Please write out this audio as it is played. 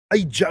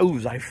Hey,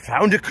 Joes, I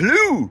found a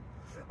clue!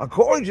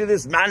 According to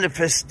this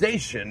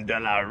manifestation de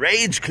la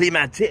rage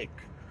climatique,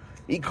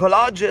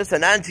 ecologists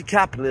and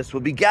anti-capitalists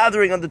will be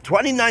gathering on the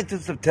 29th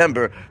of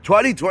September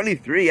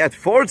 2023 at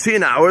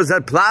 14 hours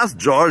at Place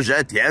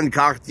Georges-Etienne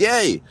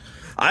Cartier.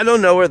 I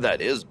don't know where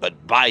that is,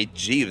 but by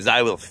Jeeves,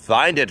 I will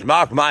find it,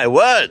 mark my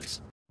words!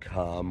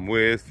 Come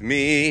with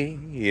me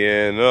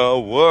in a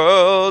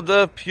world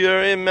of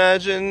pure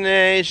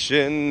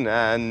imagination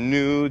and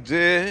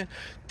nudity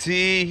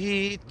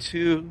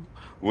too,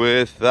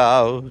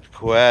 without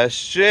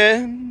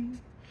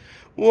question.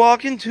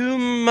 Walk into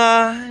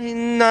my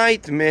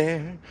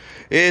nightmare.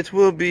 It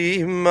will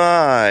be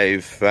my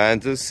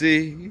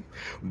fantasy,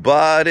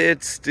 but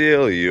it's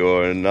still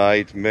your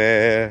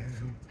nightmare.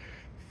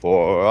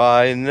 For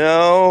I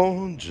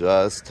know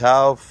just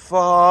how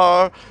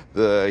far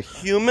the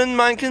human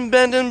mind can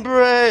bend and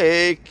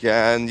break,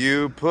 and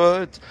you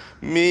put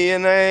me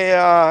in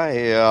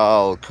AI,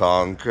 I'll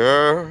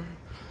conquer.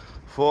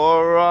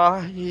 For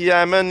I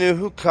am a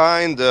new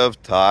kind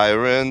of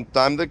tyrant.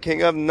 I'm the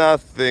king of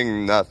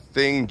nothing,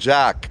 nothing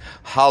Jack.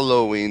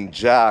 Halloween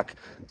Jack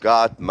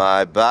got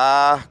my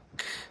back.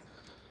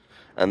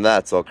 And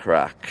that's all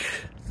crack.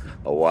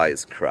 A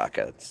wise crack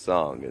at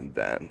song and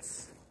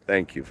dance.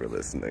 Thank you for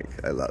listening.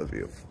 I love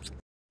you.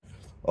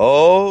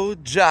 Oh,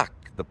 Jack,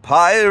 the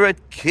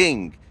pirate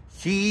king.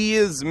 He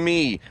is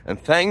me, and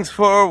thanks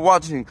for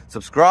watching.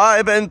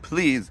 Subscribe and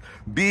please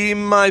be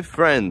my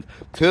friend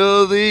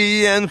till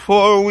the end,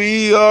 for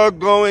we are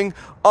going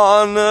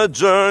on a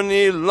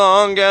journey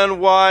long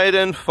and wide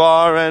and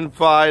far and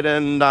wide,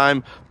 and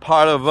I'm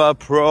part of a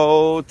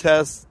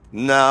protest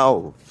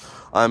now.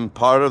 I'm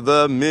part of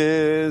the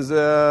Miserable,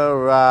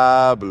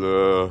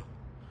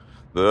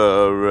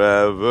 the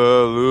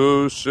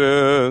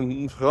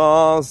Révolution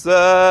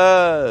Française.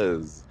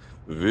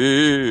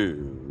 Vive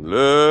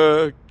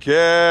le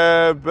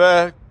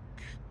Québec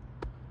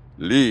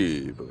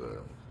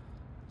libre.